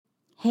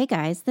Hey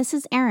guys, this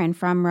is Erin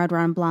from Red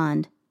Run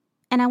Blonde,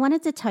 and I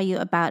wanted to tell you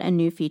about a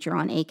new feature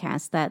on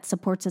Acast that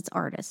supports its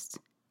artists.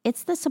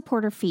 It's the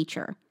supporter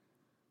feature.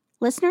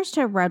 Listeners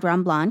to Red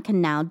Run Blonde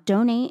can now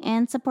donate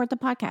and support the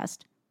podcast.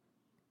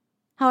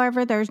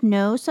 However, there's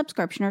no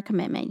subscription or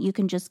commitment. You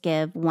can just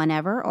give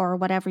whenever or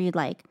whatever you'd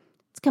like.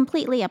 It's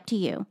completely up to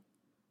you.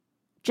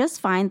 Just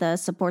find the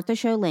Support the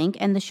Show link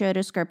in the show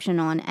description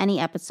on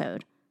any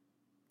episode.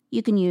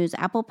 You can use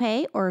Apple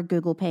Pay or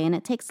Google Pay, and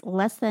it takes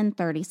less than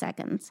 30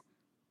 seconds.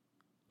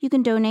 You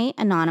can donate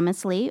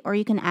anonymously, or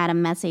you can add a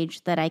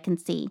message that I can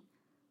see.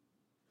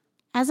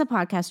 As a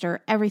podcaster,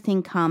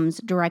 everything comes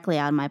directly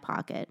out of my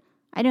pocket.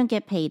 I don't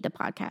get paid to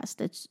podcast.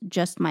 It's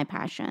just my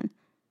passion.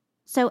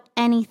 So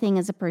anything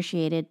is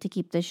appreciated to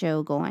keep the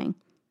show going.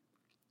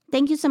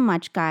 Thank you so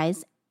much,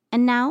 guys.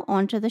 And now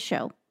on to the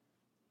show.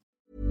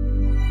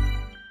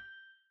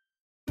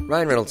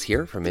 Ryan Reynolds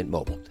here from Mint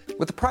Mobile.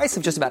 With the price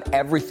of just about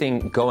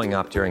everything going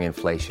up during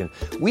inflation,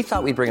 we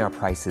thought we'd bring our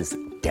prices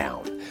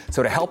down.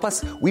 So to help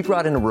us, we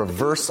brought in a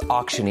reverse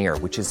auctioneer,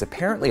 which is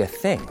apparently a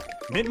thing.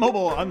 Mint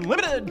Mobile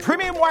Unlimited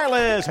Premium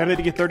Wireless. How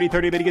to get 30,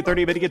 30, bit to get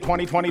 30, bit to get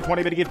 20, 20,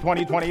 20, bit to get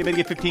 20, 20, bit to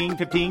get 15,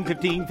 15,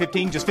 15,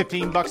 15, just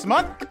 $15 a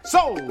month?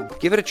 Sold!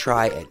 Give it a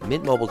try at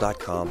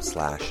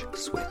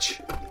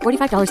mintmobile.com/switch.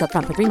 $45 up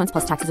front for 3 months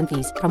plus taxes and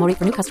fees. Promo rate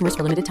for new customers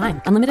for limited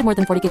time. Unlimited more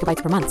than 40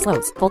 gigabytes per month.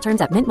 Slows full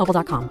terms at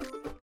mintmobile.com.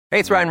 Hey,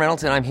 it's Ryan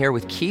Reynolds, and I'm here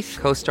with Keith,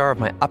 co-star of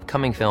my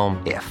upcoming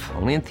film, If,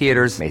 only in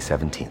theaters May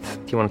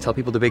 17th. Do you want to tell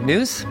people the big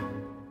news?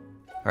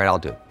 All right, I'll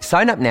do it.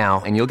 Sign up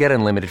now and you'll get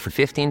unlimited for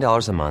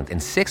 $15 a month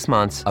and 6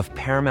 months of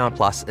Paramount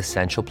Plus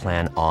Essential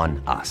Plan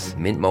on us.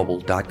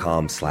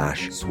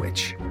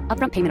 mintmobile.com/switch.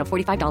 Upfront payment of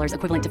 $45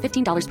 equivalent to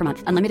 $15 per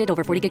month. Unlimited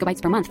over 40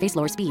 gigabytes per month. Face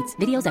lower speeds.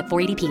 Videos at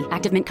 480p.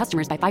 Active Mint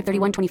customers by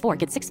 531.24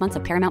 get 6 months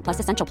of Paramount Plus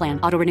Essential Plan.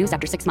 Auto renews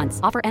after 6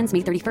 months. Offer ends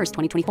May 31st,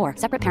 2024.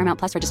 Separate Paramount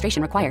Plus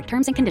registration required.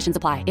 Terms and conditions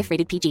apply if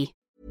rated PG.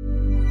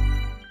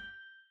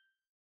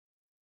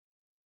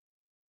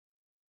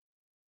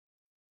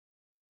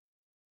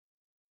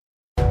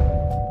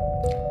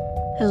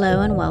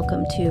 Hello and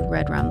welcome to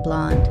Red Run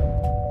Blonde.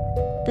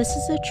 This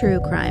is a true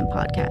crime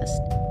podcast.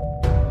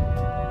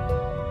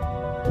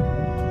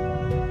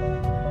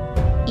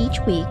 Each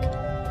week,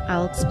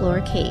 I'll explore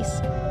a case,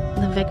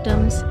 the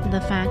victims,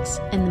 the facts,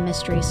 and the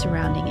mystery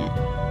surrounding it.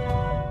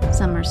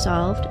 Some are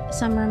solved,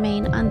 some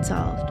remain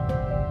unsolved.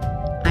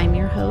 I'm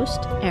your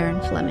host,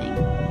 Erin Fleming.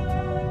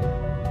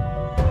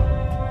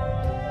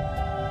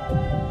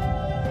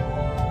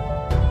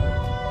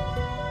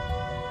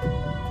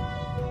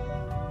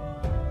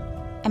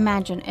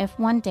 Imagine if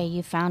one day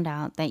you found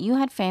out that you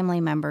had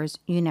family members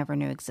you never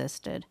knew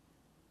existed.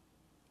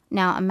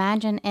 Now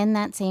imagine in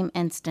that same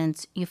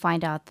instance you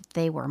find out that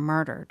they were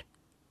murdered.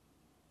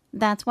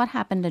 That's what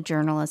happened to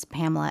journalist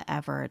Pamela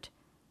Everett.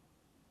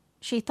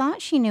 She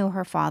thought she knew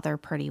her father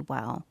pretty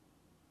well.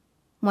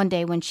 One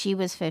day when she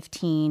was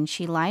 15,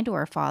 she lied to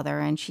her father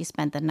and she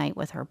spent the night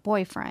with her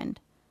boyfriend.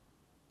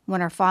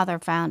 When her father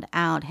found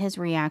out, his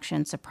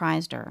reaction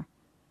surprised her.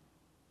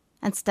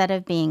 Instead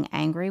of being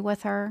angry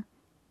with her,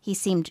 he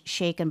seemed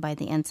shaken by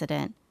the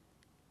incident,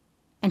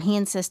 and he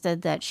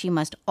insisted that she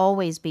must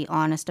always be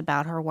honest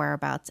about her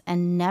whereabouts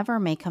and never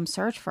make him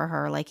search for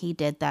her like he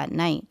did that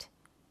night.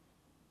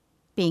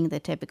 Being the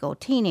typical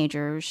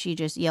teenager, she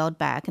just yelled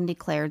back and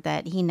declared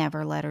that he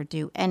never let her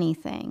do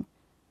anything.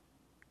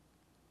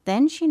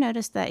 Then she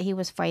noticed that he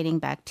was fighting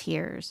back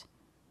tears.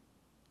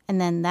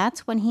 And then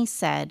that's when he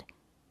said,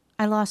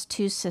 "I lost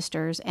 2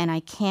 sisters and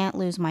I can't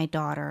lose my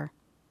daughter."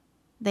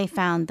 They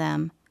found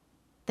them.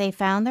 They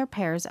found their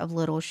pairs of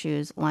little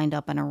shoes lined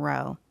up in a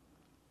row.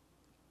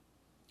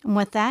 And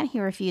with that, he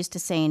refused to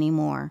say any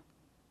more.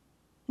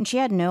 And she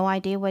had no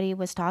idea what he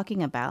was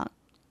talking about.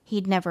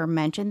 He'd never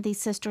mentioned these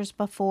sisters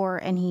before,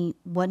 and he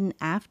wouldn't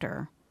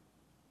after.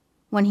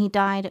 When he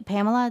died,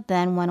 Pamela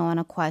then went on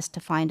a quest to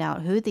find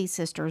out who these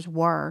sisters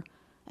were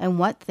and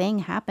what thing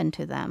happened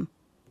to them.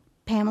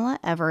 Pamela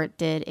Everett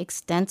did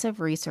extensive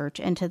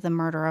research into the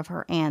murder of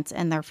her aunts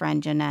and their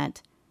friend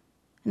Jeanette.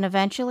 And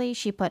eventually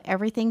she put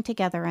everything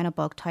together in a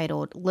book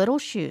titled Little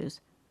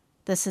Shoes,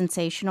 The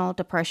Sensational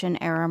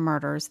Depression-Era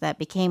Murders That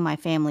Became My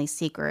Family's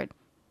Secret.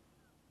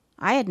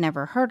 I had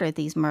never heard of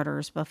these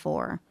murders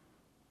before,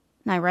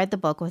 and I read the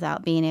book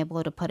without being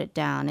able to put it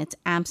down. It's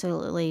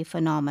absolutely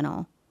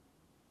phenomenal.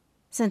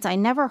 Since I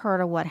never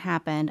heard of what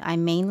happened, I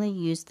mainly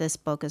used this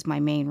book as my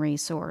main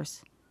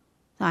resource.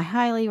 I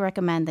highly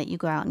recommend that you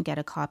go out and get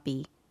a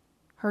copy.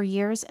 Her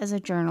years as a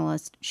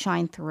journalist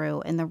shine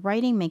through, and the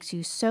writing makes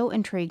you so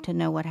intrigued to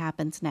know what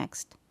happens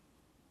next.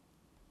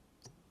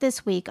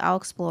 This week, I'll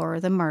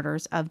explore the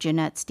murders of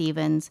Jeanette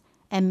Stevens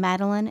and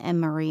Madeline and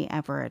Marie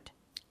Everett.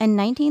 In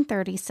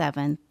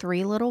 1937,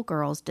 3 little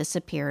girls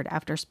disappeared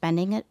after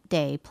spending a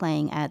day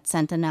playing at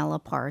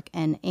Centinela Park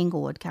in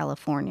Inglewood,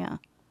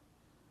 California.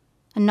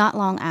 And not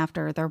long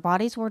after, their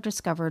bodies were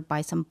discovered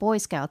by some Boy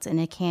Scouts in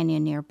a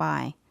canyon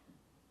nearby.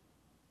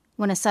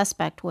 When a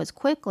suspect was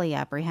quickly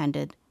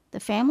apprehended, the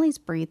families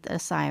breathed a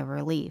sigh of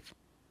relief.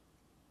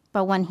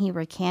 But when he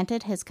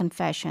recanted his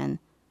confession,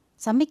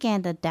 some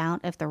began to doubt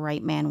if the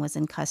right man was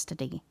in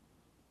custody.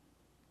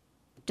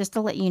 Just to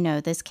let you know,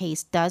 this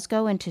case does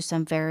go into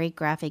some very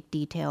graphic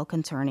detail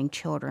concerning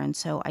children,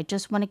 so I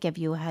just want to give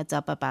you a heads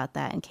up about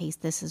that in case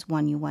this is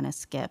one you want to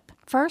skip.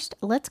 First,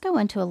 let's go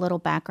into a little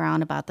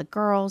background about the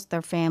girls,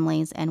 their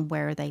families, and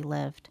where they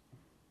lived.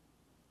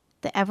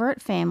 The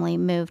Everett family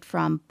moved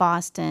from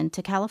Boston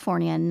to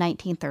California in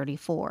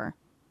 1934.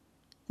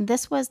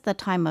 This was the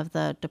time of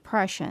the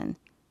Depression,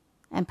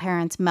 and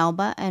parents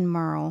Melba and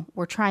Merle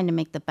were trying to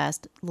make the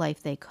best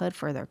life they could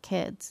for their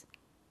kids.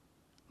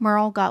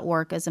 Merle got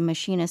work as a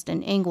machinist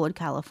in Inglewood,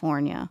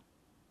 California.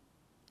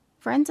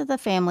 Friends of the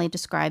family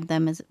described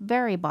them as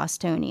very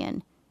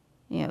Bostonian,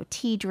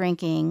 tea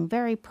drinking,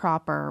 very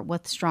proper,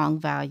 with strong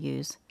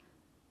values.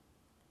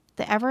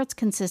 The Everetts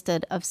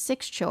consisted of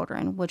 6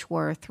 children, which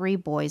were 3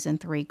 boys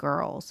and 3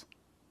 girls.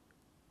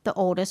 The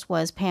oldest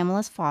was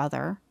Pamela's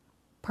father,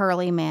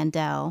 Pearlie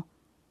Mandel,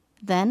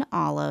 then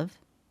Olive,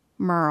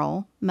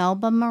 Merle,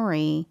 Melba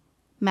Marie,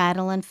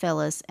 Madeline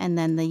Phyllis, and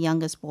then the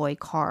youngest boy,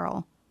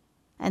 Carl.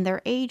 And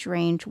their age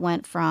range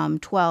went from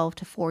 12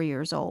 to 4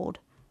 years old.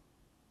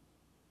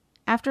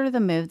 After the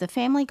move, the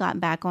family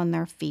got back on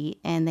their feet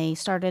and they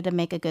started to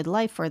make a good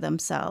life for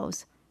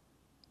themselves,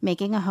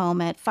 making a home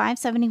at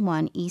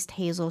 571 East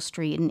Hazel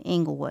Street in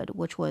Inglewood,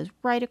 which was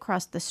right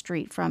across the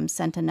street from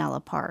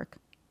Centinela Park.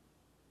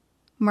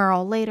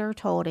 Merle later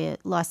told a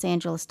Los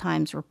Angeles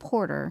Times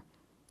reporter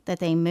that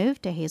they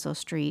moved to Hazel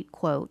Street,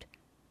 quote,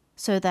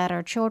 so that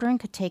our children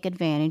could take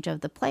advantage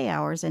of the play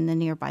hours in the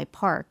nearby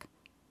park.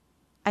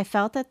 I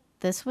felt that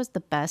this was the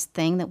best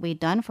thing that we'd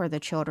done for the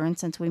children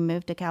since we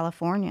moved to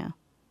California.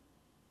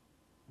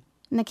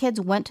 And the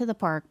kids went to the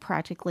park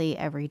practically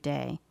every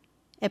day.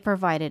 It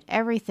provided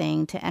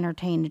everything to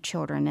entertain the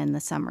children in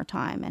the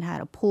summertime. It had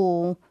a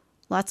pool,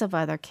 lots of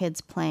other kids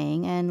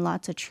playing, and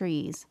lots of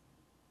trees.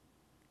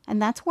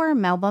 And that's where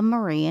Melba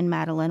Marie and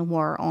Madeline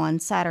were on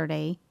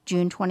Saturday,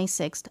 June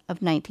 26th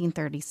of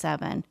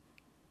 1937.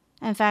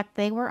 In fact,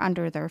 they were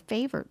under their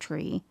favorite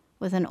tree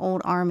with an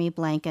old army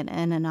blanket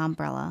and an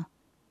umbrella.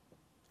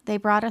 They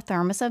brought a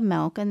thermos of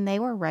milk and they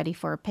were ready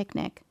for a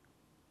picnic.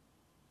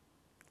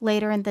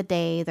 Later in the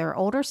day, their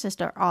older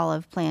sister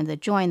Olive planned to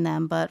join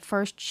them, but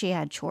first she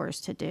had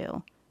chores to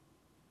do.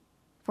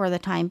 For the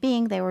time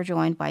being, they were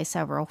joined by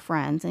several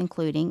friends,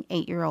 including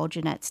 8-year-old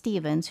Jeanette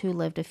Stevens, who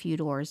lived a few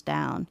doors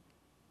down.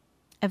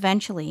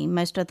 Eventually,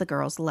 most of the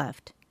girls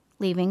left,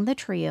 leaving the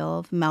trio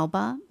of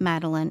Melba,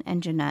 Madeline,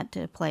 and Jeanette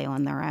to play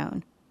on their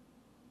own.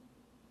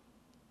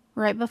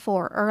 Right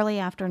before early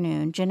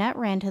afternoon, Jeanette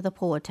ran to the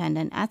pool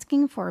attendant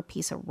asking for a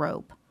piece of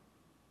rope.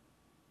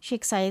 She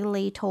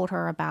excitedly told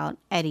her about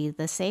Eddie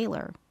the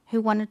sailor,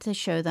 who wanted to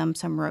show them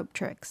some rope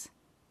tricks.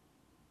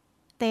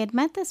 They had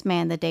met this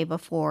man the day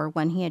before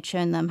when he had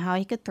shown them how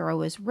he could throw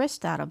his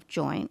wrist out of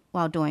joint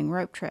while doing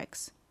rope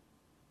tricks.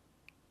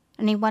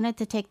 And he wanted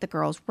to take the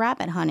girls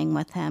rabbit hunting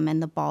with him in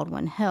the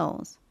Baldwin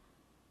Hills.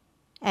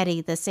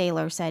 Eddie the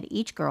sailor said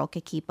each girl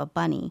could keep a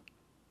bunny,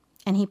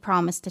 and he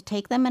promised to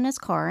take them in his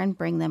car and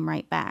bring them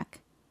right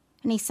back.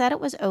 And he said it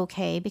was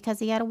okay because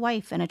he had a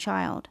wife and a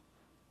child.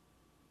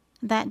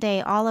 That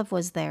day, Olive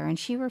was there, and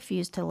she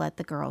refused to let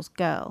the girls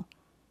go.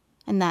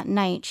 And that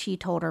night, she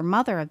told her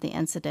mother of the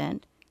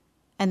incident,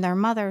 and their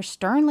mother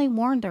sternly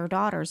warned their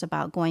daughters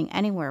about going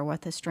anywhere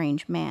with a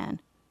strange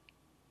man.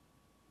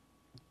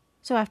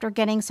 So after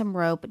getting some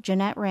rope,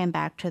 Jeanette ran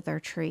back to their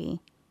tree.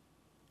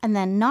 And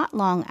then not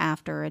long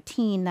after, a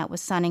teen that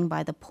was sunning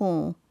by the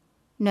pool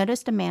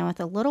noticed a man with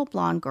a little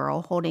blonde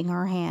girl holding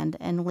her hand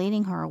and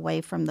leading her away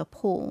from the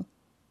pool.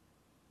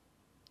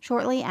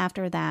 Shortly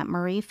after that,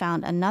 Marie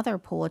found another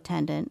pool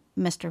attendant,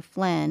 Mr.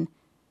 Flynn,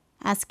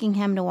 asking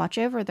him to watch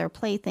over their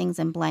playthings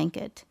and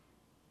blanket.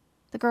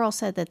 The girl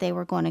said that they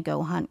were going to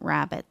go hunt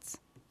rabbits.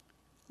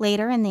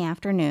 Later in the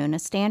afternoon, a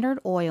Standard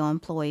Oil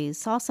employee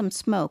saw some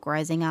smoke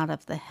rising out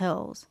of the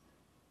hills.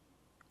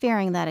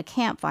 Fearing that a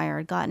campfire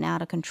had gotten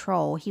out of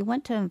control, he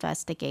went to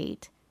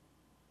investigate.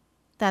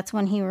 That's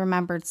when he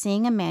remembered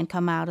seeing a man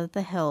come out of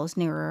the hills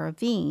near a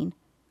ravine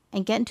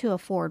and get into a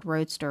Ford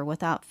Roadster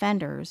without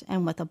fenders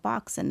and with a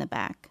box in the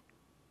back.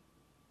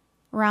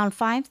 Around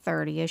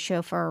 5:30, a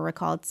chauffeur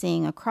recalled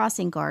seeing a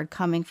crossing guard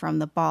coming from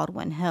the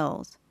Baldwin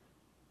Hills.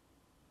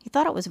 He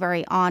thought it was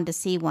very odd to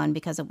see one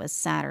because it was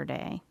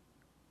Saturday.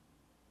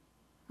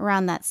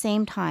 Around that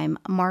same time,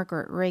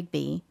 Margaret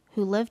Rigby,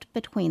 who lived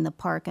between the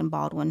park and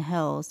Baldwin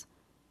Hills,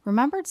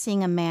 remembered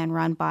seeing a man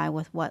run by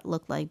with what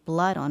looked like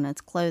blood on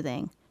its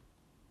clothing.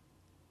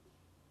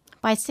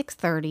 By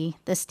 6:30,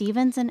 the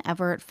Stevens and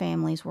Everett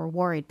families were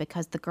worried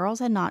because the girls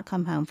had not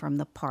come home from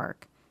the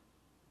park.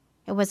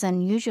 It was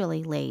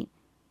unusually late,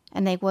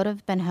 and they would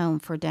have been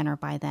home for dinner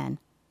by then.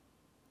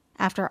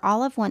 After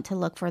Olive went to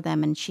look for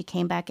them and she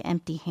came back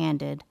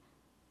empty-handed,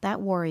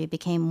 that worry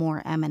became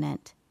more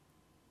imminent.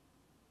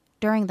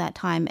 During that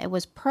time, it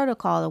was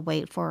protocol to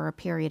wait for a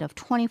period of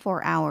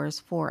 24 hours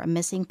for a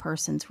missing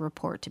persons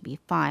report to be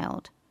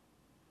filed.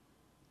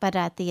 But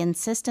at the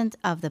insistence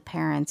of the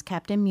parents,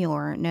 Captain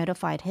Muir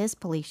notified his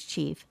police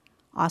chief,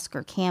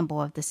 Oscar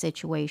Campbell, of the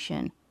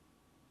situation.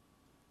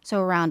 So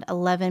around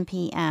 11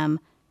 p.m.,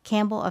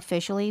 Campbell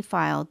officially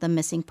filed the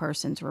missing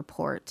persons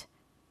report.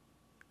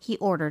 He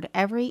ordered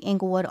every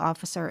Inglewood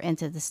officer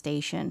into the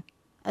station,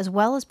 as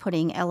well as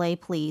putting LA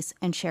Police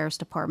and Sheriff's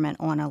Department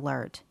on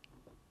alert.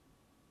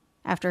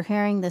 After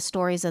hearing the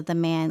stories of the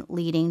man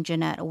leading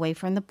Jeanette away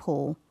from the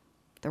pool,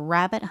 the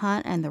rabbit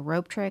hunt and the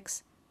rope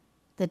tricks,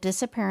 the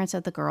disappearance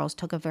of the girls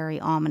took a very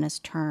ominous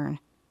turn.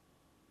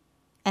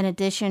 In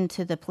addition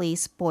to the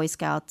police, Boy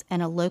Scouts,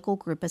 and a local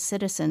group of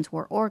citizens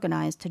were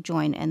organized to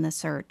join in the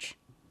search.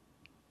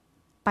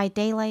 By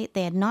daylight,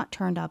 they had not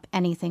turned up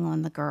anything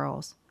on the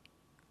girls.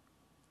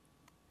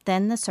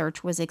 Then the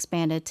search was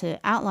expanded to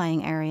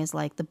outlying areas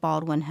like the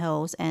Baldwin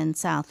Hills and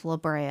South La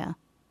Brea.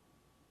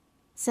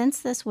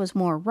 Since this was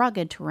more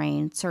rugged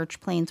terrain,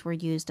 search planes were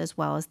used as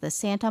well as the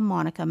Santa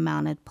Monica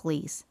Mounted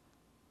Police.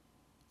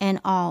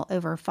 In all,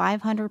 over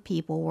 500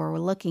 people were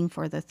looking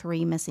for the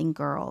 3 missing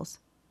girls.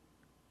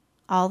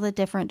 All the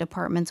different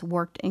departments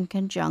worked in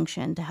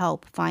conjunction to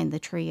help find the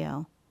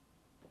trio.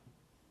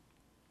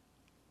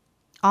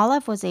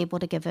 Olive was able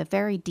to give a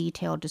very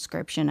detailed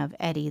description of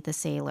Eddie the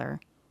sailor.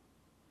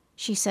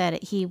 She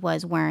said he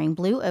was wearing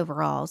blue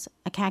overalls,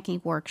 a khaki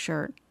work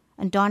shirt,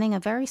 and donning a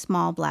very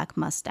small black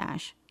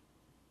mustache.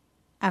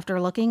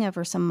 After looking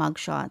over some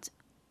mugshots,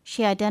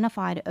 she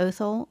identified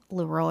Othel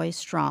Leroy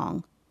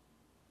Strong.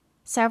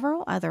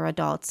 Several other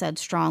adults said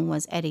Strong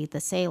was Eddie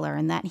the sailor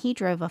and that he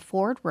drove a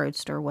Ford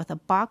Roadster with a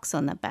box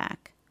on the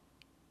back.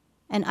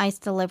 An ice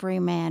delivery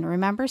man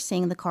remembers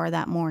seeing the car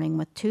that morning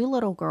with 2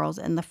 little girls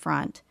in the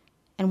front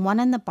and one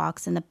in the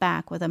box in the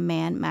back with a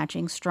man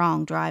matching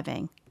Strong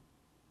driving.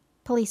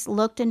 Police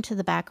looked into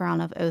the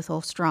background of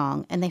Othel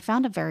Strong and they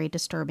found a very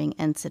disturbing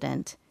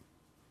incident.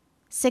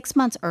 6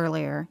 months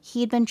earlier,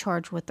 he had been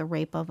charged with the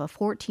rape of a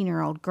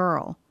 14-year-old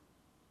girl,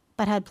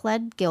 but had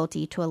pled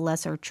guilty to a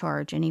lesser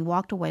charge and he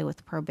walked away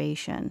with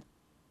probation.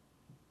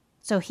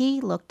 So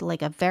he looked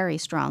like a very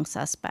strong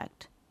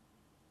suspect.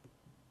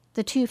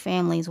 The 2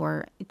 families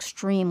were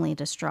extremely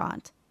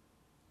distraught.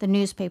 The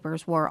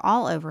newspapers were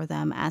all over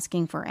them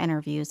asking for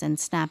interviews and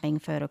snapping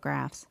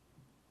photographs.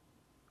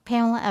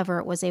 Pamela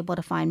Everett was able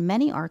to find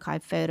many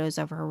archived photos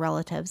of her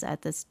relatives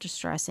at this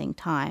distressing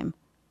time.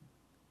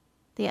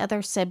 The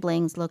other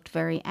siblings looked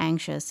very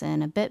anxious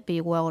and a bit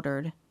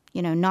bewildered,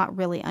 not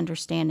really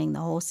understanding the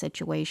whole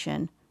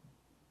situation.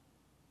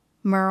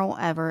 Merle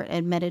Everett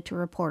admitted to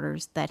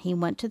reporters that he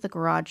went to the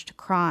garage to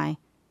cry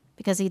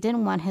because he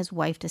didn't want his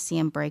wife to see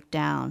him break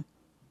down.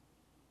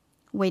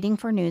 Waiting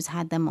for News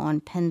had them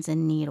on pins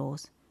and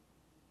needles.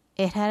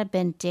 It had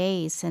been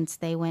days since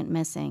they went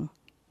missing.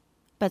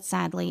 But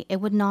sadly, it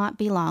would not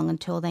be long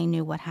until they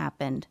knew what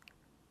happened.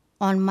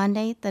 On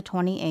Monday, the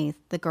 28th,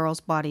 the girls'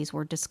 bodies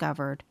were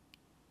discovered.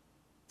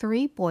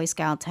 3 Boy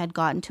Scouts had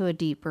gotten to a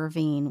deep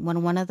ravine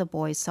when one of the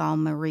boys saw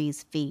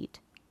Marie's feet.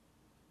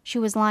 She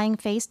was lying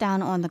face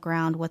down on the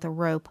ground with a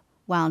rope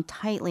wound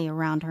tightly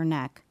around her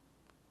neck.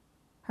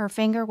 Her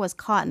finger was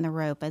caught in the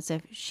rope as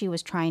if she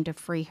was trying to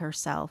free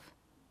herself.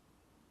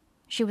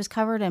 She was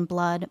covered in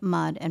blood,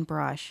 mud, and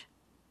brush.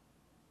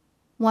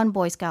 1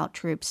 Boy Scout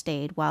troop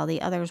stayed while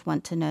the others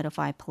went to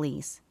notify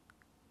police.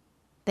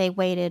 They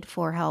waited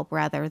for help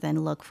rather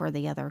than look for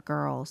the other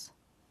girls.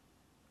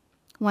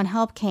 When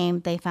help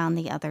came, they found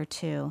the other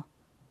 2.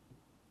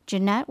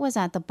 Jeanette was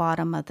at the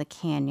bottom of the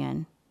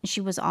canyon.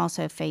 She was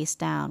also face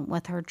down,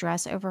 with her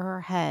dress over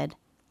her head,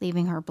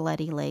 leaving her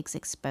bloody legs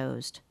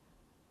exposed.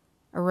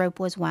 A rope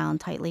was wound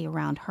tightly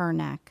around her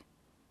neck.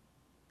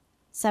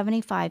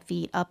 75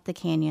 feet up the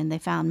canyon, they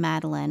found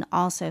Madeline,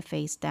 also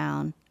face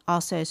down,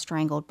 also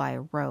strangled by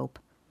a rope.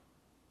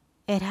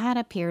 It had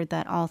appeared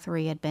that all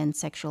 3 had been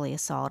sexually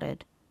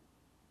assaulted,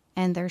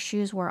 and their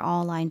shoes were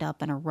all lined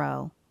up in a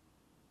row.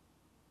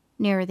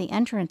 Near the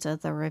entrance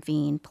of the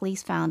ravine,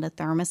 police found a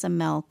thermos of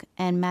milk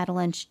and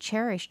Madeline's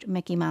cherished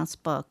Mickey Mouse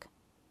book.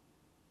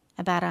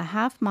 About a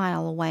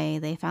half-mile away,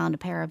 they found a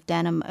pair of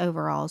denim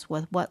overalls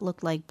with what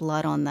looked like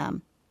blood on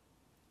them.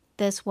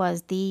 This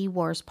was the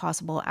worst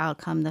possible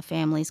outcome the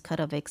families could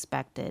have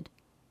expected,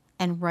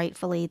 and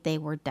rightfully they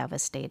were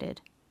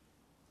devastated.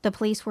 The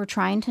police were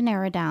trying to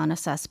narrow down a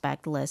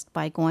suspect list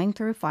by going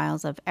through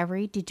files of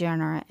every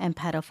degenerate and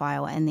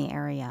pedophile in the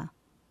area.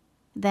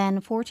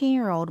 Then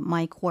 14-year-old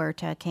Mike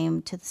Huerta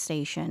came to the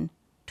station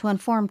to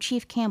inform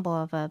Chief Campbell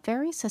of a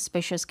very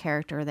suspicious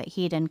character that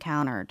he'd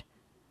encountered.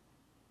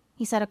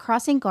 He said a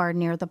crossing guard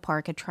near the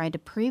park had tried to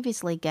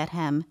previously get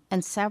him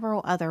and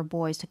several other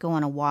boys to go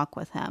on a walk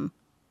with him.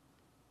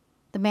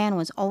 The man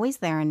was always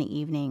there in the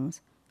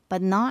evenings,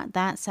 but not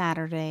that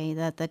Saturday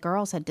that the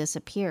girls had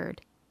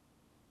disappeared.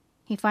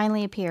 He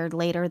finally appeared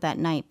later that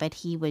night, but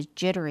he was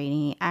jittery and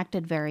he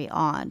acted very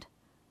odd.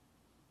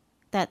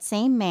 That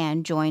same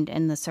man joined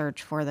in the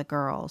search for the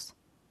girls,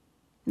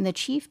 and the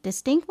chief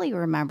distinctly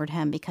remembered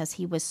him because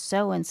he was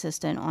so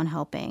insistent on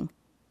helping.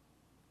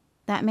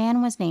 That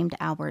man was named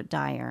Albert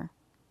Dyer.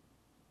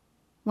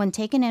 When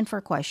taken in for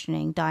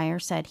questioning, Dyer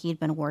said he'd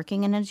been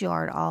working in his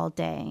yard all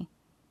day,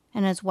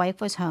 and his wife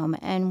was home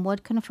and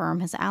would confirm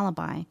his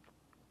alibi,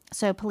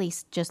 so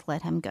police just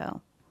let him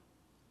go.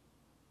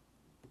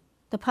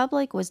 The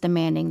public was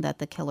demanding that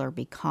the killer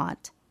be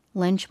caught.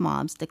 Lynch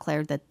mobs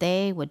declared that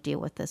they would deal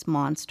with this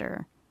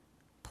monster.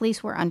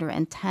 Police were under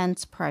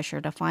intense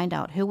pressure to find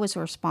out who was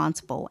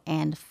responsible,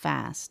 and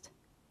fast.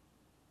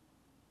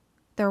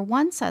 Their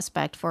one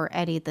suspect for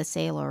Eddie the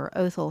Sailor,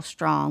 Othel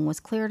Strong, was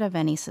cleared of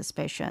any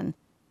suspicion.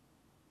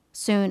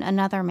 Soon,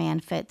 another man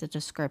fit the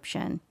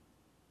description.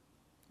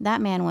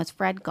 That man was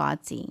Fred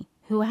Godsey,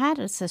 who had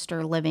a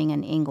sister living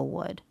in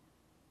Inglewood.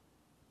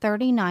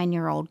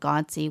 39-year-old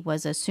Godsey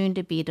was a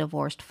soon-to-be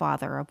divorced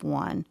father of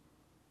one,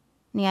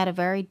 and he had a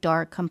very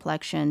dark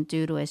complexion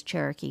due to his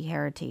Cherokee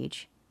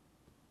heritage.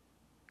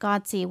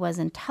 Godsey was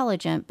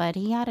intelligent, but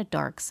he had a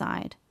dark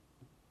side.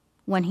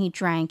 When he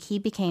drank, he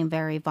became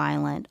very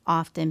violent,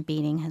 often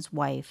beating his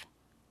wife.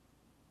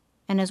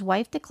 And his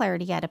wife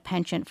declared he had a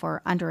penchant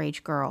for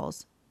underage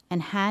girls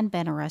and had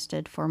been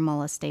arrested for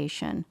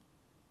molestation.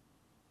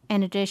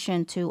 In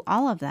addition to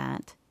all of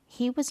that,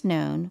 he was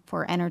known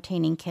for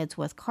entertaining kids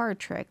with card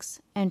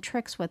tricks and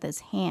tricks with his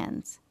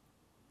hands.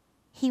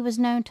 He was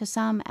known to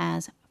some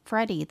as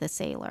Freddie the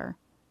Sailor,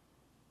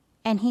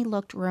 and he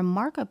looked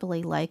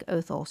remarkably like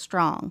Othel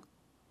Strong.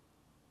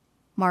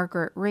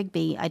 Margaret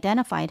Rigby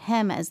identified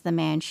him as the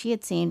man she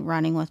had seen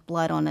running with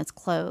blood on his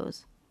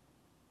clothes.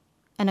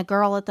 And a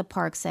girl at the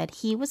park said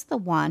he was the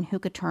one who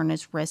could turn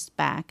his wrists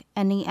back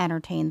and he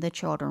entertained the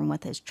children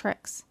with his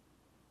tricks.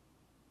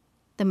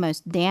 The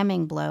most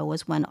damning blow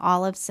was when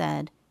Olive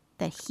said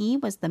that he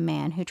was the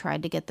man who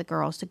tried to get the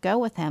girls to go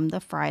with him the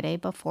Friday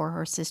before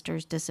her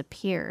sisters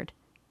disappeared,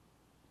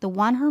 the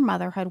one her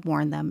mother had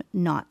warned them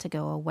not to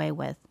go away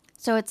with.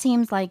 So it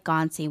seems like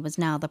Godsey was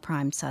now the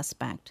prime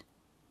suspect.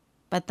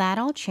 But that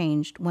all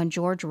changed when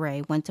George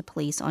Ray went to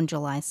police on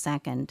July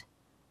 2nd.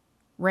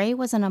 Ray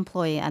was an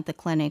employee at the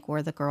clinic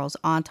where the girls'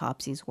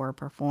 autopsies were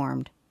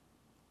performed.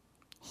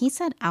 He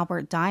said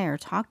Albert Dyer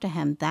talked to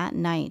him that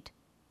night,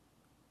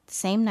 the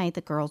same night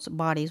the girls'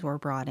 bodies were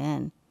brought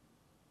in.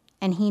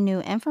 And he knew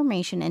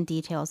information and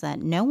details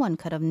that no one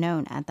could have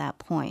known at that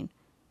point,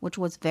 which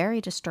was very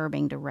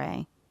disturbing to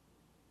Ray.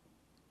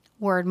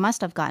 Word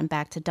must have gotten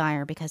back to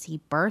Dyer because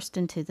he burst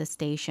into the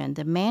station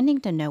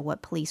demanding to know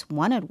what police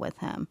wanted with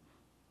him.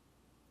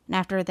 And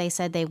after they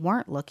said they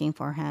weren't looking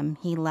for him,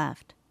 he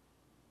left.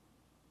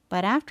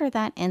 But after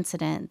that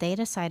incident, they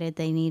decided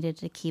they needed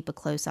to keep a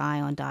close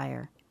eye on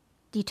Dyer.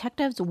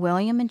 Detectives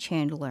William and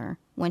Chandler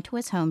went to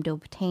his home to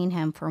obtain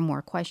him for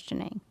more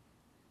questioning.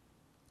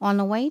 On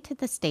the way to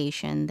the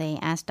station, they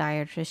asked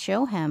Dyer to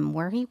show him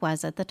where he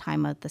was at the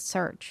time of the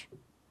search.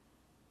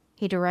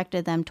 He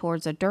directed them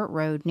towards a dirt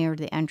road near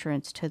the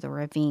entrance to the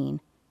ravine.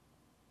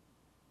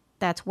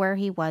 That's where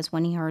he was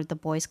when he heard the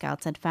Boy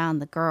Scouts had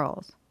found the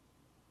girls.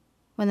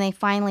 When they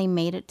finally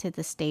made it to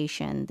the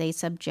station, they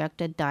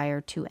subjected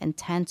Dyer to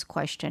intense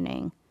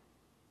questioning,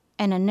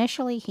 and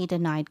initially he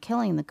denied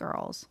killing the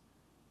girls.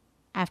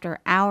 After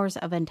hours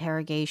of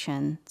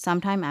interrogation,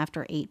 sometime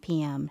after 8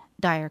 p.m.,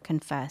 Dyer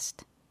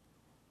confessed.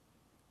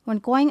 When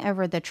going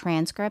over the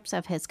transcripts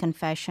of his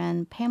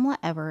confession, Pamela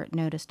Everett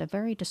noticed a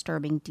very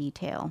disturbing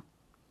detail.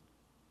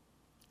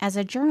 As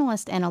a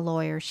journalist and a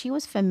lawyer, she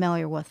was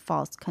familiar with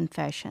false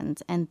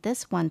confessions, and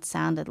this one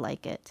sounded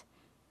like it.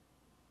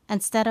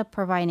 Instead of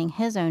providing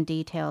his own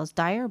details,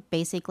 Dyer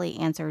basically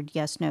answered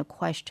yes-no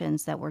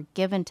questions that were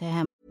given to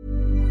him.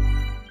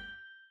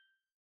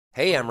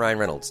 Hey, I'm Ryan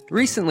Reynolds.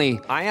 Recently,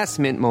 I asked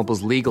Mint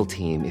Mobile's legal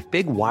team if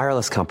big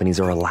wireless companies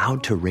are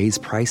allowed to raise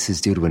prices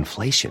due to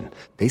inflation.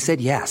 They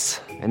said yes.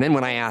 And then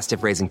when I asked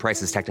if raising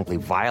prices technically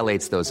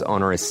violates those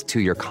onerous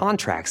 2-year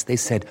contracts, they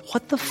said,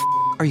 "What the f***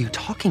 are you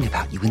talking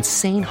about, you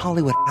insane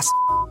Hollywood ass?"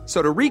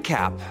 So to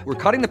recap, we're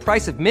cutting the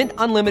price of Mint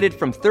Unlimited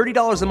from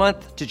 $30 a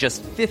month to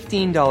just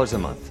 $15 a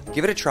month.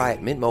 Give it a try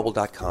at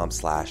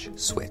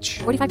mintmobile.com/switch.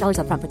 $45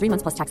 up front for 3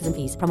 months plus taxes and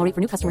fees. Promo rate for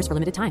new customers for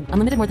limited time.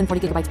 Unlimited more than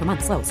 40 gigabytes per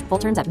month. Slows full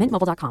terms at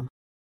mintmobile.com.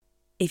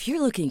 If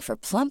you're looking for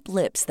plump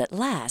lips that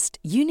last,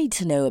 you need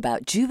to know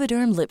about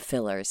Juvederm lip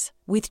fillers.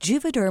 With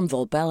Juvederm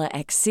Volbella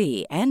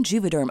XC and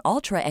Juvederm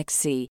Ultra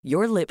XC,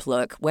 your lip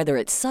look, whether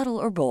it's subtle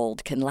or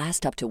bold, can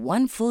last up to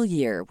 1 full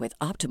year with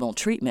optimal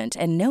treatment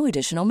and no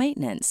additional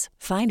maintenance.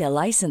 Find a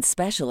licensed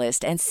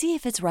specialist and see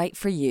if it's right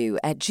for you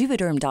at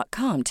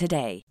Juvederm.com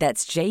today.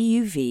 That's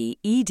JUVEDERM.com.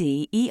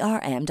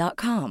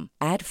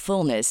 Add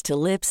fullness to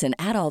lips in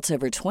adults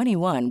over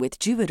 21 with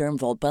Juvederm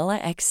Volbella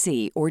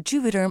XC or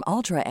Juvederm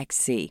Ultra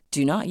XC.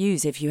 Do not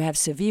use if you have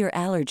severe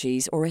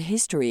allergies or a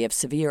history of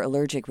severe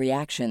allergic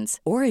reactions,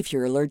 or if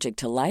you're allergic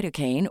to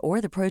lidocaine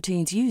or the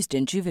proteins used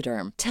in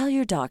Juvederm. Tell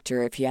your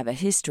doctor if you have a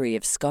history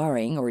of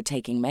scarring or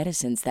taking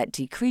medicines that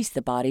decrease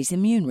the body's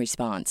immune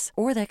response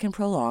or that can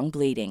prolong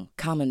bleeding.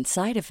 Common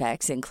side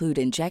effects include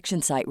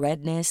injection site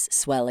redness,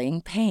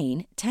 swelling,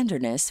 pain,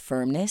 tenderness,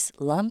 firmness,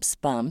 lumps,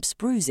 bumps,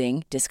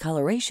 bruising,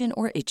 discoloration,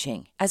 or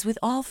itching. As with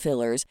all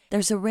fillers,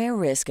 there's a rare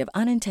risk of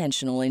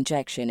unintentional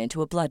injection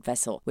into a blood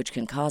vessel, which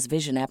can cause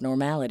vision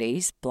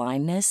abnormalities,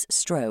 blindness,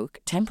 stroke,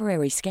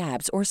 temporary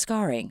scabs, or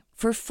scarring.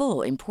 For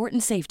full,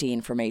 important safety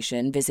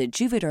information, visit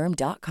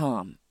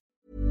Juvederm.com.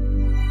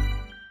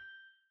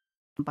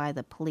 By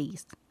the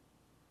police.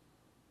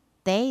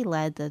 they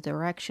led the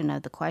direction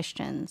of the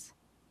questions.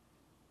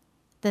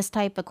 This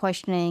type of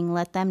questioning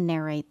let them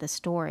narrate the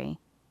story.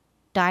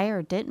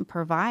 Dyer didn't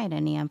provide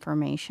any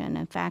information.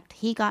 In fact,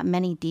 he got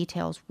many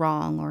details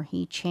wrong, or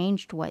he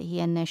changed what he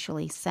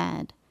initially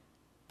said.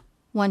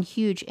 One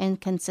huge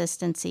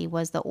inconsistency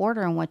was the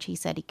order in which he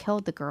said he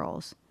killed the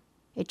girls.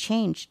 It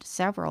changed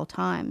several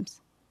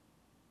times.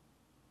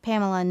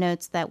 Pamela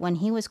notes that when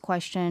he was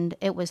questioned,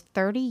 it was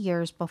 30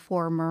 years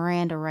before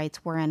Miranda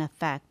rights were in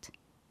effect.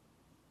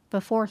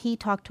 Before he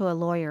talked to a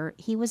lawyer,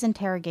 he was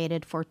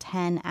interrogated for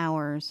 10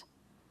 hours.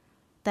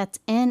 That's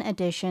in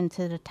addition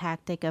to the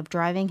tactic of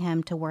driving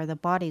him to where the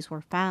bodies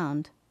were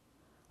found.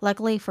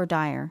 Luckily for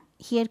Dyer,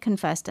 he had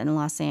confessed in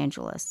Los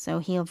Angeles, so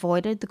he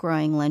avoided the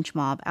growing lynch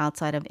mob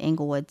outside of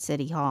Inglewood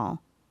City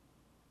Hall.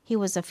 He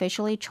was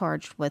officially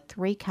charged with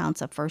 3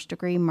 counts of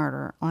first-degree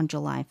murder on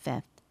July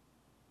 5th.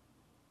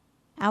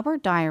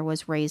 Albert Dyer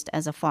was raised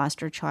as a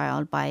foster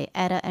child by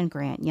Etta and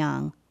Grant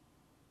Young.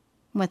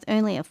 With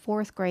only a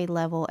 4th grade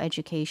level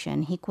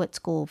education, he quit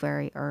school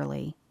very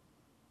early.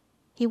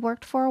 He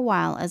worked for a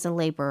while as a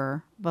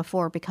laborer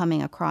before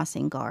becoming a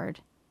crossing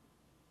guard.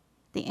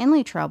 The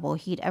only trouble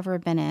he'd ever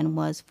been in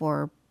was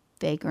for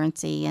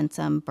vagrancy and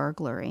some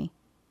burglary.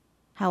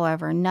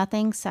 However,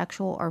 nothing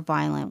sexual or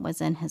violent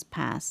was in his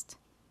past.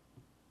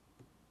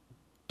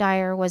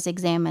 Dyer was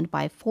examined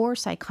by 4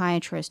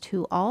 psychiatrists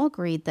who all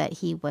agreed that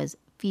he was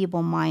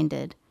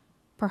feeble-minded,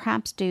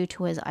 perhaps due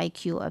to his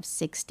IQ of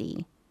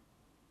 60.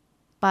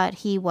 But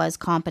he was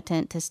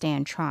competent to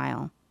stand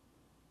trial.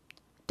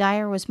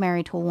 Dyer was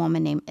married to a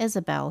woman named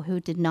Isabel who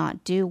did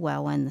not do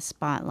well in the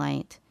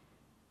spotlight.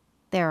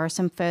 There are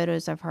some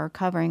photos of her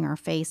covering her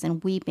face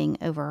and weeping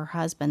over her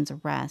husband's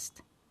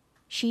arrest.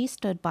 She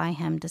stood by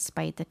him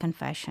despite the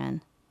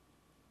confession.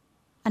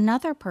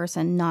 Another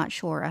person not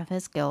sure of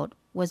his guilt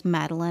was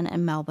Madeline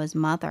and Melba's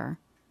mother.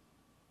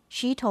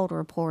 She told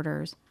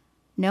reporters,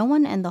 "No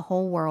one in the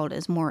whole world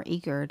is more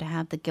eager to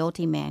have the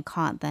guilty man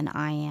caught than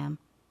I am.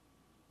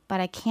 But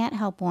I can't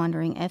help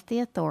wondering if the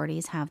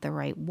authorities have the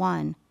right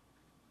one.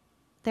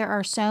 There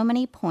are so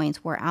many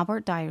points where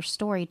Albert Dyer's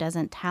story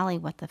doesn't tally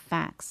with the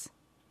facts."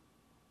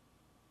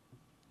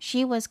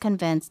 She was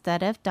convinced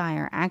that if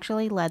Dyer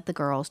actually led the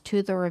girls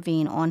to the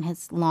ravine on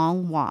his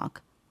long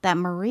walk, that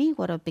Marie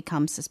would have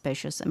become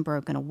suspicious and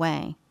broken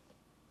away.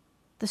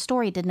 The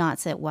story did not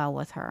sit well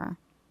with her.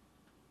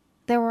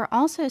 There were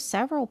also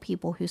several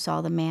people who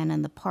saw the man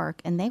in the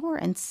park, and they were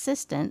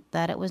insistent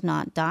that it was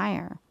not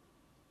Dyer.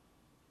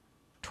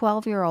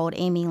 12-year-old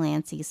Amy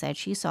Lancey said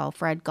she saw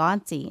Fred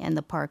Gaudsey in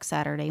the park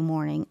Saturday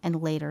morning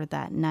and later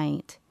that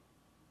night.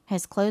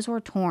 His clothes were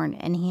torn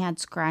and he had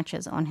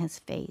scratches on his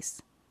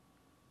face.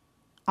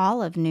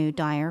 Olive knew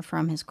Dyer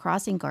from his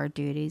crossing guard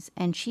duties,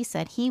 and she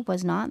said he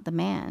was not the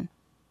man.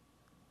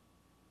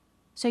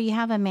 So you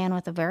have a man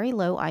with a very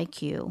low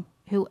IQ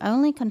who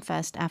only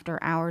confessed after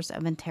hours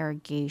of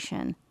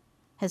interrogation.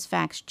 His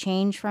facts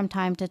change from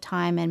time to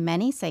time, and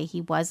many say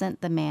he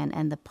wasn't the man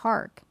in the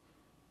park.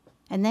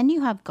 And then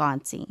you have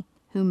Gaudsey,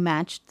 who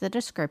matched the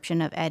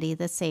description of Eddie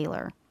the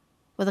sailor,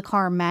 with a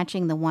car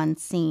matching the one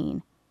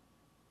seen.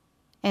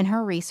 In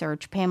her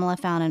research, Pamela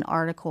found an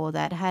article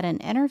that had an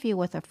interview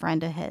with a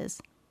friend of his.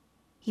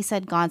 He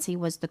said Gaudsey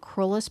was the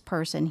cruelest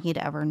person he'd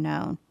ever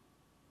known.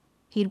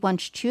 He'd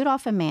once chewed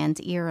off a man's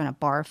ear in a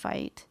bar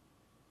fight,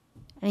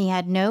 and he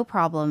had no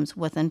problems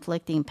with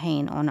inflicting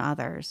pain on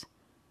others.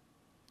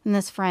 And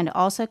this friend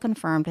also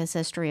confirmed his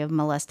history of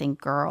molesting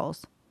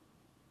girls.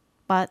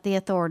 But the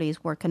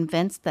authorities were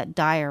convinced that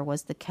Dyer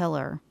was the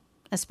killer,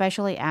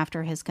 especially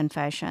after his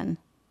confession.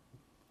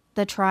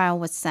 The trial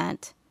was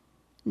set.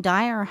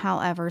 Dyer,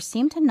 however,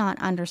 seemed to not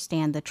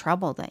understand the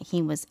trouble that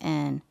he was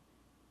in.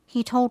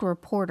 He told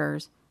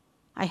reporters,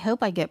 "I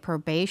hope I get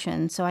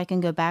probation so I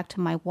can go back to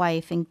my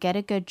wife and get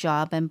a good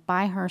job and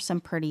buy her some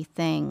pretty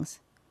things."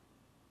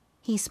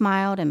 He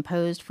smiled and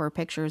posed for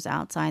pictures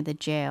outside the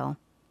jail.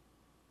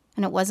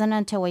 And it wasn't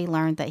until he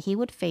learned that he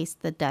would face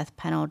the death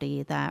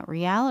penalty that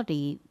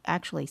reality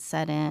actually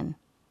set in.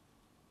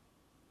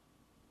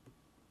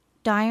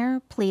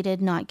 Dyer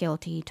pleaded not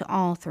guilty to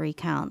all 3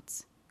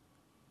 counts.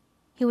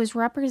 He was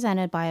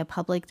represented by a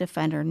public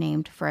defender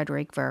named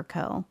Frederick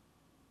Vercoe.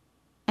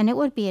 And it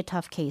would be a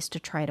tough case to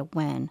try to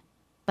win,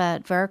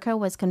 but Vercoe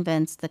was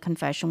convinced the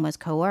confession was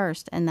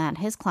coerced and that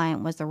his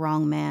client was the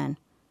wrong man.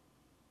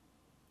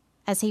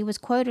 As he was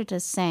quoted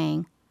as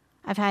saying,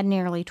 "I've had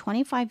nearly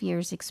 25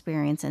 years'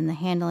 experience in the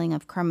handling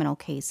of criminal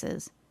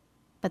cases,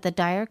 but the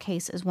Dyer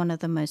case is one of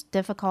the most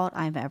difficult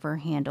I've ever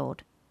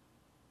handled.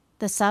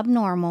 The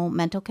subnormal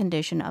mental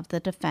condition of the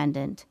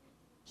defendant,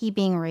 he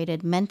being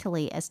rated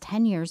mentally as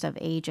 10 years of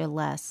age or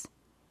less,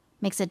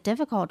 makes it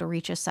difficult to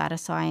reach a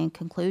satisfying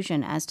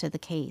conclusion as to the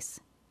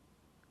case."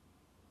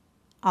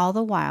 All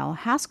the while,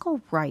 Haskell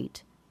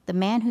Wright, the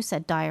man who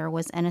said Dyer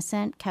was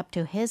innocent, kept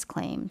to his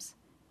claims.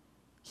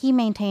 He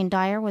maintained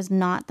Dyer was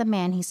not the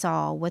man he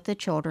saw with the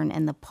children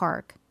in the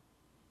park.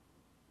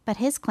 But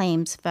his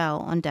claims fell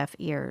on deaf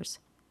ears.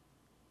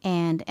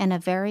 And in a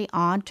very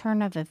odd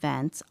turn of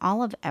events,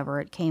 Olive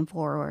Everett came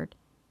forward,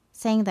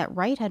 saying that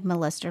Wright had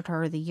molested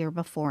her the year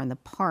before in the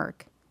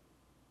park.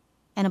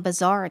 In a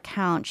bizarre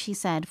account, she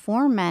said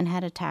 4 men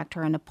had attacked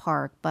her in the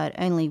park, but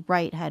only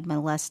Wright had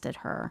molested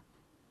her.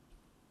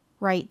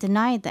 Wright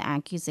denied the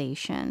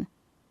accusation,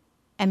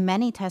 and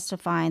many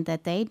testified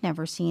that they'd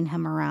never seen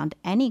him around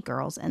any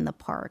girls in the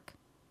park.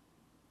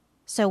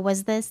 So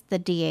was this the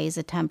DA's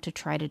attempt to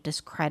try to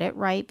discredit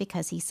Wright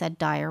because he said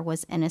Dyer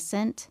was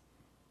innocent?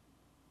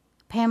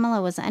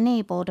 Pamela was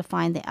unable to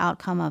find the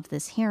outcome of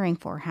this hearing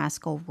for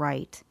Haskell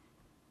Wright,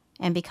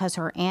 and because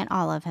her Aunt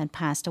Olive had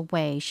passed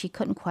away, she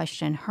couldn't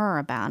question her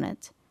about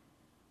it.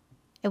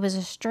 It was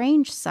a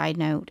strange side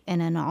note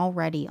in an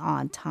already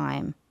odd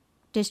time.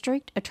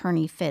 District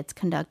Attorney Fitz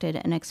conducted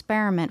an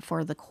experiment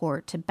for the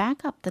court to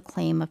back up the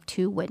claim of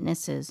 2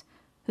 witnesses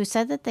who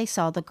said that they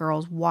saw the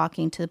girls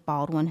walking to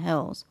Baldwin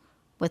Hills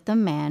with a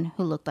man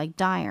who looked like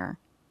Dyer.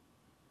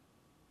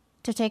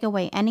 To take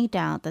away any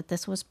doubt that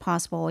this was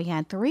possible, he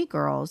had 3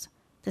 girls,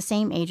 the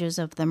same ages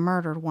of the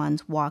murdered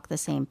ones, walk the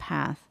same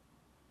path.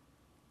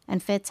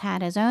 And Fitz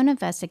had his own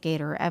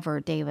investigator,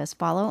 Everett Davis,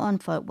 follow on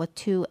foot with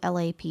 2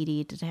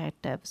 LAPD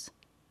detectives.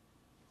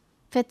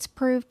 Fitz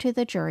proved to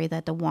the jury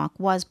that the walk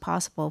was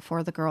possible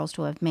for the girls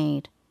to have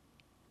made.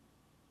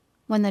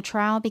 When the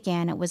trial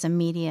began, it was a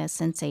media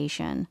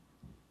sensation.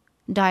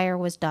 Dyer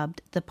was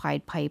dubbed the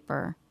Pied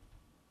Piper.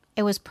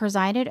 It was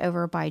presided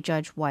over by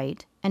Judge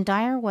White, and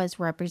Dyer was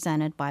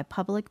represented by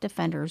public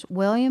defenders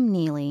William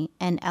Neely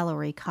and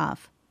Ellery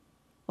Cuff,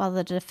 while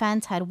the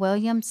defense had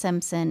William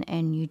Simpson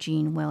and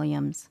Eugene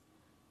Williams.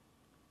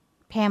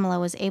 Pamela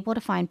was able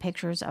to find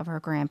pictures of her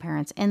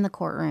grandparents in the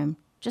courtroom,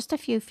 just a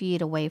few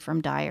feet away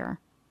from Dyer.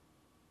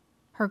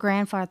 Her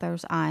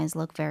grandfather's eyes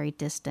looked very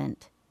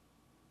distant.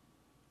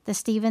 The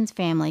Stevens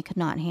family could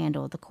not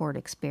handle the court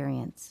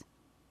experience.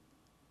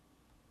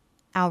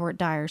 Albert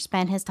Dyer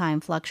spent his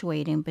time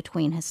fluctuating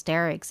between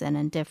hysterics and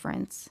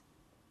indifference.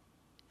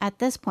 At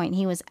this point,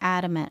 he was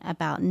adamant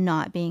about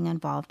not being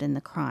involved in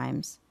the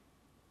crimes.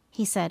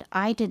 He said,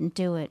 "I didn't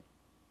do it.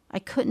 I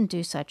couldn't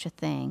do such a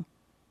thing.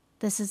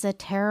 This is a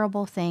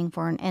terrible thing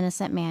for an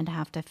innocent man to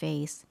have to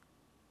face.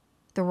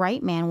 The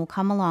right man will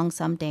come along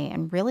someday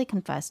and really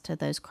confess to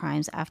those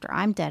crimes after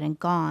I'm dead and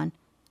gone,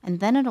 and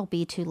then it'll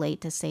be too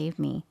late to save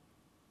me."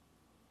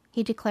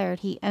 He declared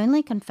he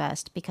only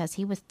confessed because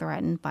he was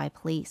threatened by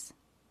police.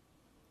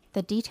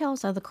 The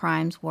details of the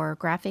crimes were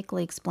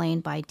graphically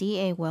explained by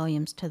D.A.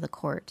 Williams to the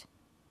court.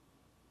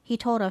 He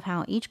told of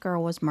how each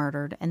girl was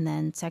murdered and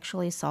then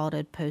sexually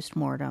assaulted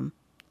post-mortem.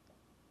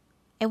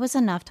 It was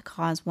enough to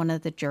cause one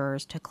of the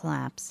jurors to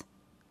collapse.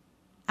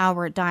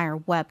 Albert Dyer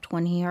wept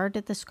when he heard the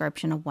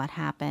description of what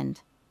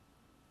happened.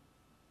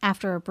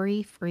 After a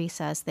brief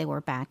recess, they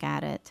were back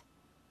at it.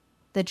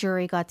 The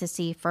jury got to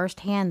see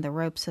firsthand the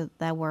ropes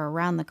that were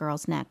around the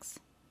girls' necks.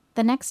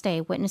 The next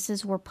day,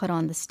 witnesses were put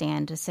on the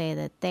stand to say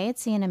that they had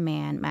seen a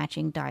man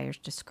matching Dyer's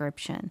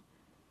description.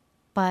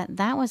 But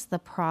that was the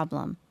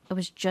problem. It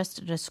was just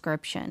a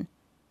description.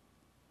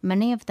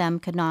 Many of them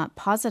could not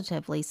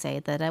positively say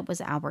that it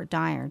was Albert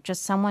Dyer,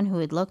 just someone who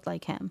had looked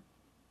like him.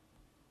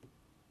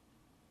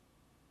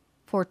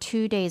 For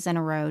 2 days in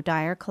a row,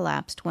 Dyer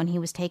collapsed when he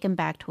was taken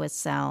back to his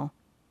cell.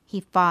 He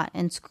fought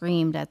and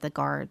screamed at the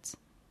guards.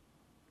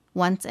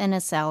 Once in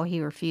his cell, he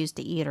refused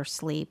to eat or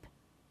sleep,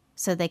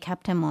 so they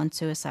kept him on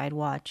suicide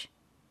watch.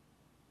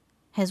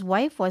 His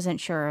wife wasn't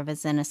sure of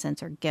his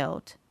innocence or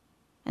guilt,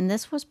 and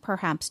this was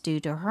perhaps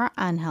due to her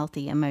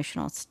unhealthy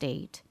emotional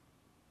state.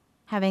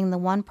 Having the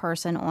one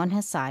person on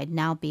his side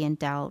now be in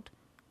doubt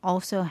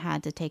also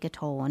had to take a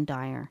toll on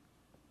Dyer.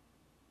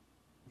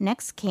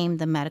 Next came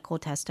the medical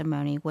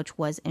testimony, which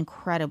was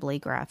incredibly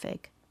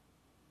graphic.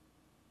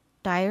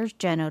 Dyer's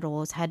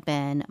genitals had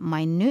been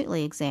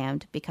minutely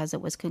examined because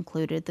it was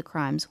concluded the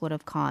crimes would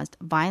have caused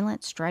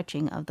violent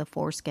stretching of the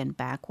foreskin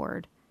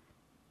backward.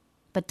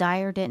 But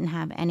Dyer didn't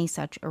have any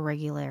such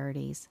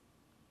irregularities.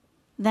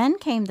 Then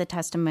came the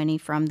testimony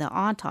from the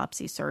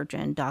autopsy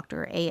surgeon,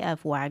 Dr.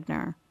 A.F.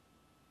 Wagner.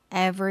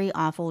 Every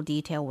awful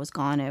detail was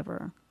gone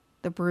over.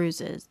 The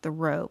bruises, the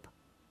rope,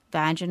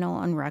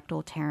 vaginal and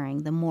rectal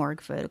tearing, the morgue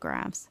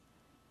photographs.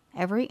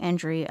 Every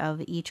injury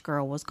of each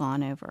girl was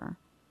gone over.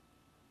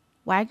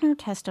 Wagner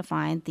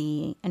testified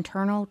the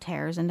internal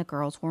tears in the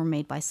girls were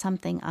made by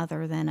something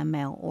other than a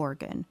male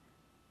organ,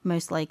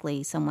 most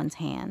likely someone's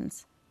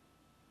hands,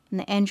 and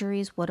the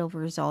injuries would have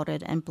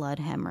resulted in blood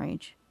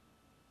hemorrhage.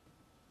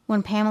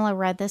 When Pamela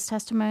read this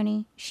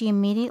testimony, she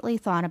immediately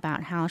thought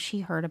about how she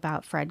heard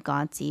about Fred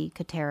Godsey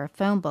could tear a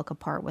phone book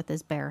apart with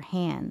his bare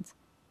hands,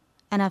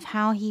 and of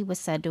how he was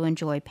said to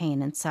enjoy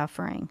pain and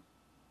suffering.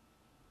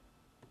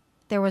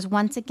 There was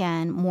once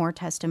again more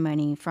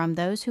testimony from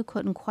those who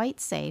couldn't quite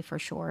say for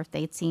sure if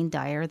they'd seen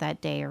Dyer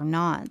that day or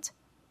not.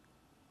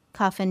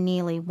 Cuff and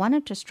Neely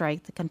wanted to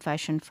strike the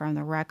confession from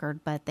the record,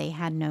 but they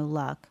had no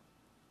luck.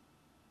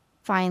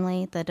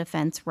 Finally, the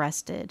defense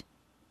rested.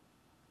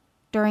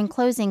 During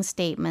closing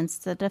statements,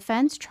 the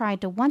defense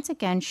tried to once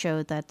again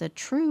show that the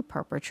true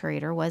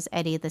perpetrator was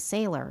Eddie the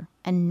Sailor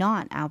and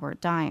not Albert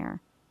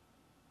Dyer.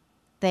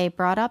 They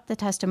brought up the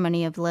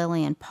testimony of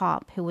Lillian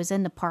Popp, who was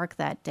in the park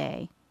that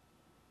day.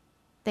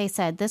 They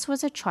said this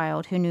was a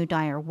child who knew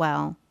Dyer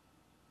well.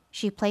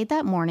 She played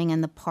that morning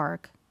in the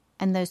park,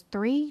 and those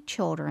 3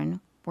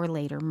 children were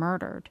later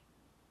murdered.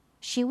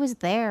 She was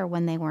there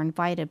when they were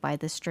invited by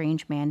the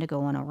strange man to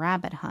go on a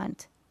rabbit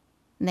hunt,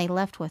 and they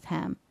left with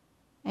him,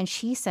 and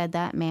she said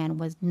that man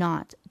was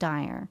not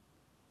Dyer.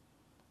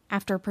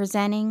 After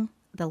presenting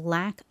the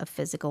lack of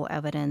physical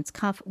evidence,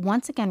 Cuff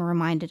once again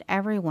reminded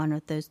everyone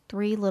of those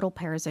 3 little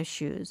pairs of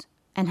shoes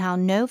and how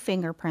no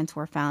fingerprints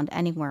were found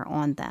anywhere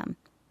on them.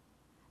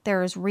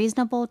 There is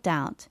reasonable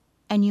doubt,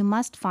 and you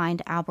must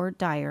find Albert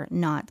Dyer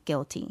not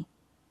guilty.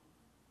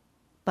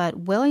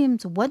 But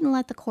Williams wouldn't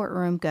let the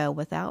courtroom go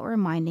without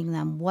reminding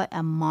them what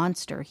a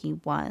monster he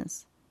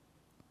was.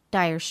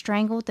 Dyer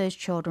strangled those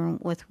children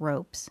with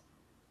ropes.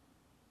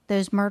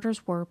 Those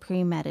murders were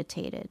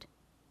premeditated.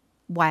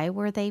 Why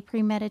were they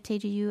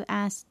premeditated, you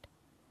asked?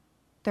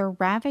 Their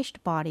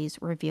ravished bodies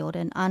revealed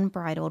an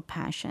unbridled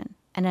passion,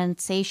 an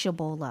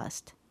insatiable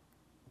lust.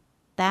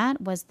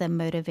 That was the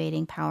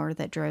motivating power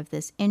that drove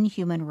this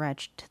inhuman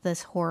wretch to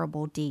this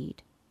horrible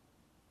deed.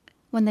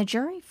 When the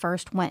jury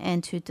first went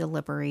into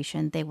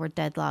deliberation, they were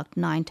deadlocked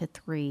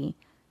 9-3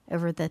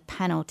 over the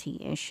penalty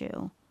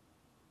issue.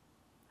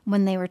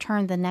 When they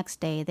returned the next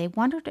day, they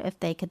wondered if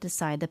they could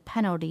decide the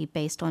penalty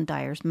based on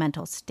Dyer's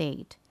mental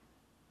state.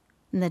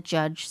 And the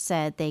judge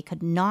said they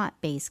could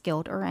not base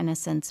guilt or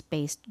innocence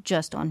based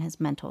just on his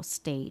mental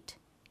state.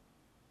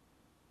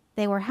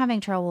 They were having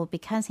trouble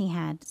because he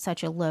had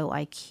such a low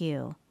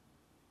IQ.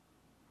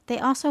 They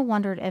also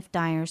wondered if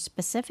Dyer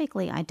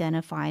specifically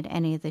identified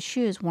any of the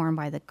shoes worn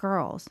by the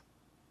girls.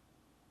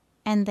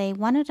 And they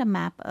wanted a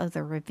map of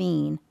the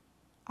ravine,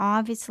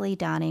 obviously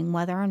doubting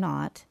whether or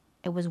not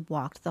it was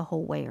walked the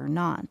whole way or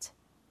not.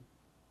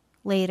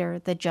 Later,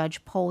 the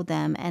judge polled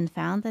them and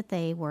found that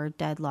they were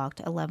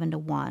deadlocked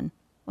 11-1,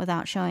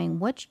 without showing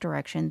which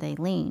direction they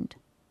leaned.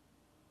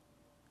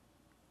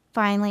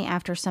 Finally,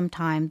 after some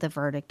time, the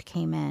verdict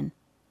came in.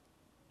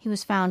 He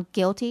was found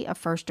guilty of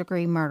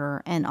first-degree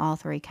murder in all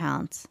 3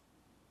 counts.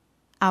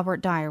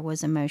 Albert Dyer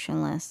was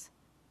emotionless.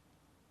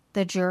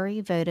 The jury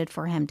voted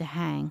for him to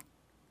hang.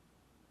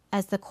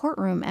 As the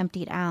courtroom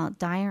emptied out,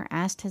 Dyer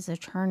asked his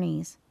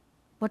attorneys,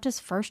 "What does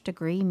first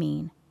degree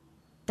mean?"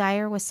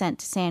 Dyer was sent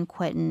to San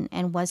Quentin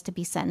and was to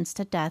be sentenced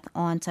to death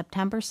on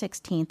September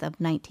 16th of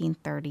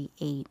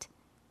 1938.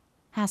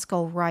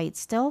 Haskell Wright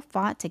still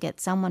fought to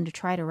get someone to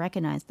try to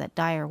recognize that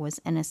Dyer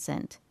was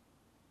innocent.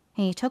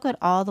 He took it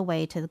all the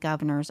way to the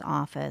governor's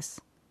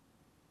office.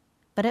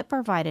 But it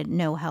provided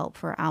no help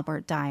for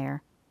Albert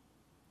Dyer.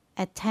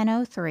 At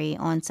 10:03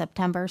 on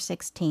September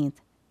 16th,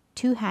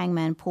 2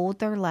 hangmen pulled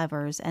their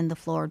levers and the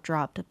floor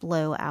dropped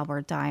below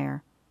Albert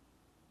Dyer.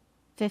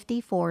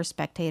 54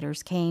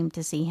 spectators came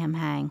to see him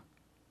hang.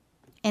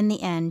 In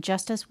the end,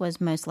 justice was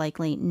most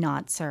likely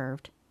not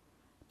served.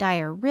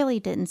 Dyer really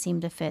didn't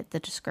seem to fit the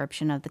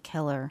description of the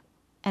killer,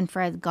 and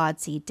Fred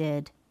Godsey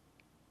did.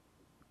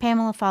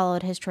 Pamela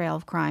followed his trail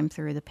of crime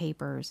through the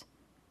papers.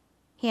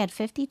 He had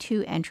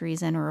 52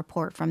 entries in a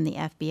report from the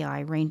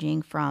FBI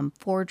ranging from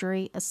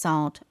forgery,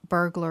 assault,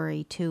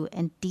 burglary to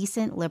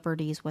indecent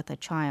liberties with a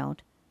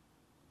child.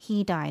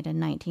 He died in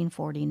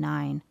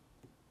 1949.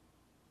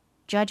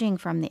 Judging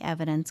from the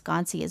evidence,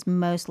 Godsey is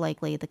most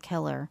likely the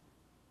killer,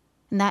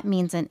 and that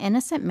means an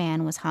innocent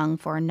man was hung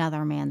for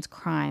another man's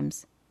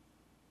crimes.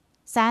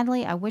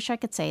 Sadly, I wish I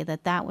could say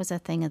that that was a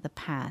thing of the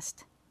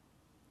past.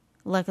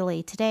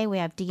 Luckily, today we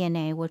have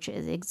DNA, which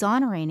is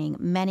exonerating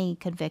many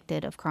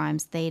convicted of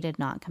crimes they did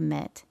not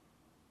commit.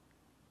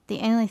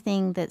 The only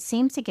thing that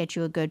seems to get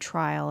you a good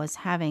trial is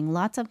having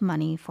lots of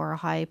money for a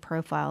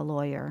high-profile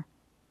lawyer.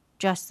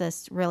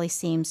 Justice really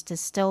seems to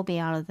still be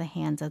out of the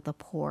hands of the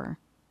poor.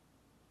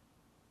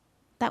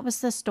 That was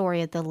the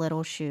story of the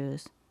Little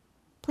Shoes.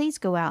 Please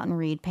go out and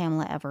read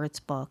Pamela Everett's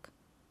book.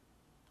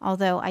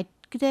 Although I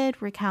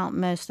did recount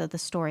most of the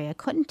story, I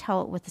couldn't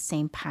tell it with the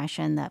same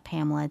passion that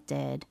Pamela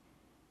did.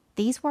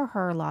 These were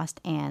her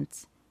lost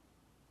aunts.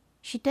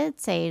 She did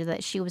say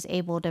that she was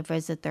able to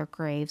visit their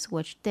graves,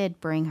 which did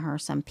bring her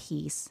some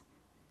peace.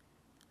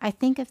 I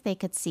think if they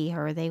could see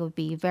her, they would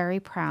be very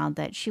proud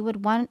that she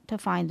would want to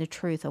find the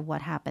truth of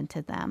what happened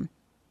to them.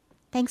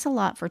 Thanks a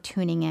lot for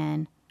tuning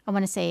in. I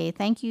want to say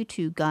thank you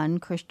to Gunn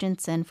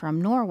Christensen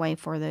from Norway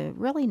for the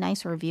really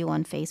nice review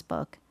on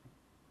Facebook.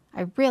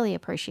 I really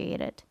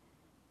appreciate it.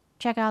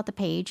 Check out the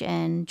page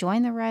and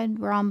join the Red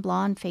Rum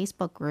Blonde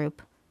Facebook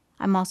group.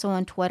 I'm also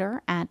on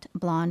Twitter at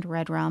Blonde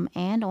Red Rum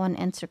and on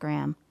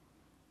Instagram.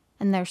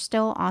 And there's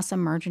still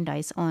awesome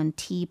merchandise on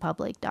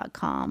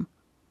tpublic.com.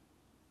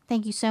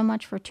 Thank you so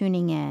much for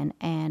tuning in,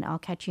 and I'll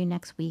catch you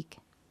next week.